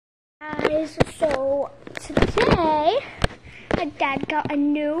guys, so today my dad got a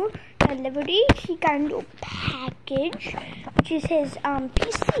new delivery. He got a new package, which is his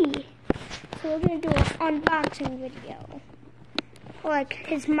PC. So we're gonna do an unboxing video, or like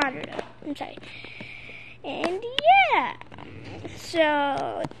his monitor. I'm sorry. And yeah,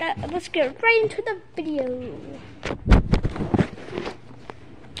 so let's get right into the video.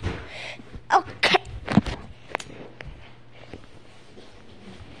 Okay.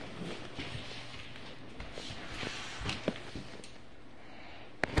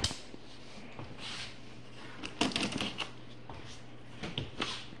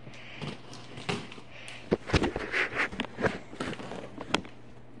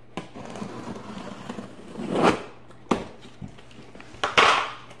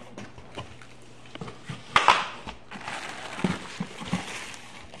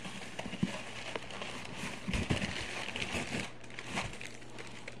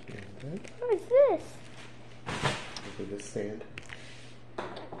 What is this? For this stand.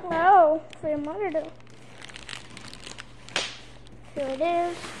 Oh, for your monitor. Here it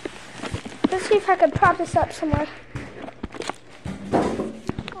is. Let's see if I can prop this up somewhere.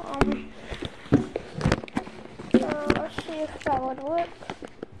 Let's see if that would work.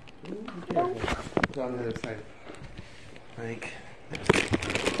 Nope. It's on the other side. Like.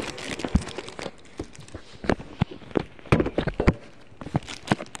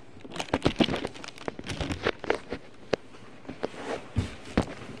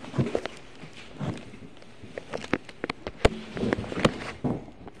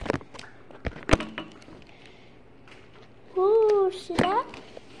 Ooh, see that?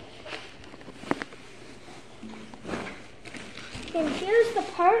 And here's the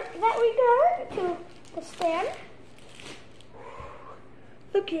part that we got to the stand.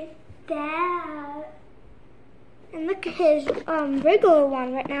 Look at that. And look at his regular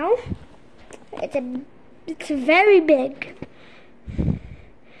one right now. It's very big.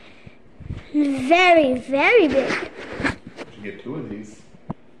 Very, very big. You get two of these.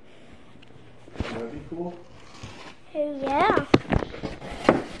 That'd be cool. Oh yeah.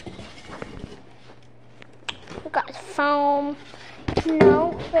 We got foam.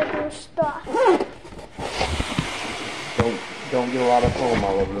 No regular stuff. Don't get a lot of foam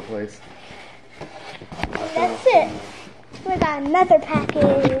all over the place. And that's it. We got another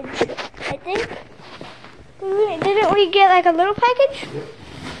package, I think. Didn't we get like a little package? Yep.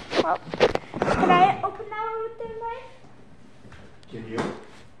 Well, can I open that one with the knife? Can you?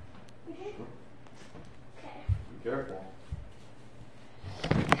 Mm-hmm. Okay. Be careful.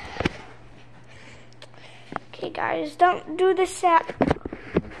 Okay, guys, don't do this at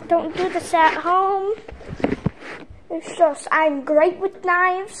home. It's just I'm great with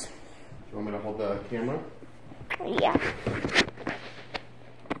knives. You want me to hold the camera? Yeah.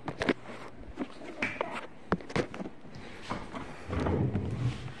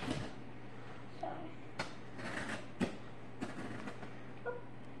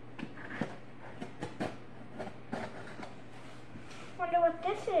 Wonder what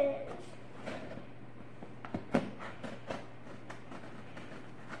this is.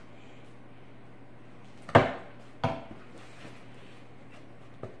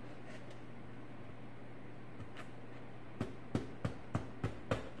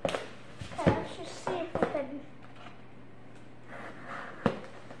 Okay, let's just see if we can.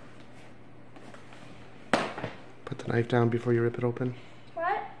 Put the knife down before you rip it open.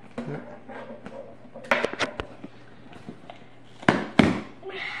 What? Yep.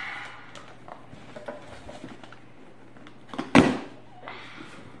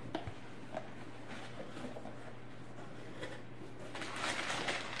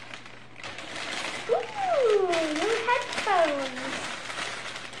 Ooh, new headphones.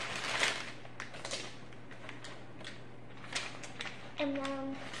 And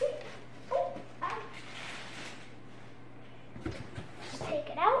oh, just take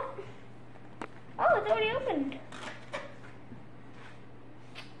it out. Oh, it's already opened.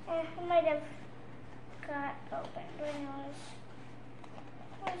 It might have got opened. Anyways,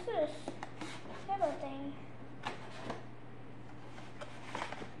 what is this? Yellow thing.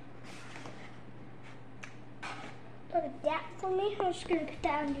 Look at that for me. I'm just gonna put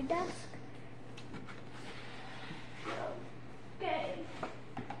that on your desk. Okay.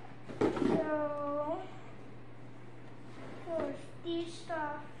 So here's these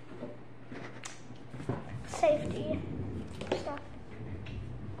stuff. Safety stuff.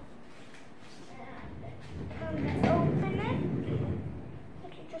 And I'm gonna open it.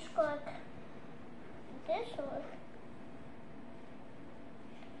 If you just go like this or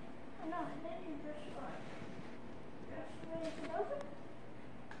no, then you just go like this. Raise it open.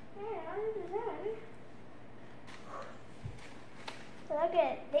 Yeah,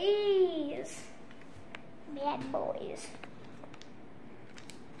 boys.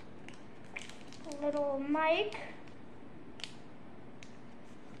 Little mic.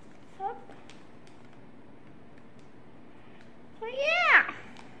 Up. So yeah,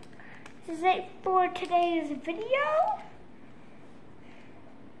 this is it for today's video.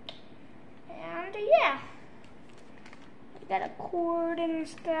 And yeah, we got a cord and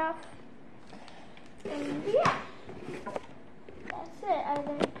stuff. And yeah, that's it, I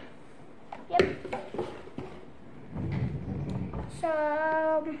think. Yep.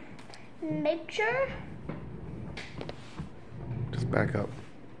 So make sure. Just back up.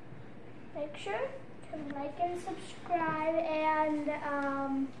 Make sure to like and subscribe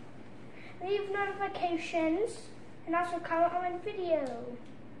and leave notifications and also comment on my video.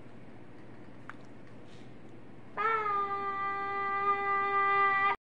 Bye.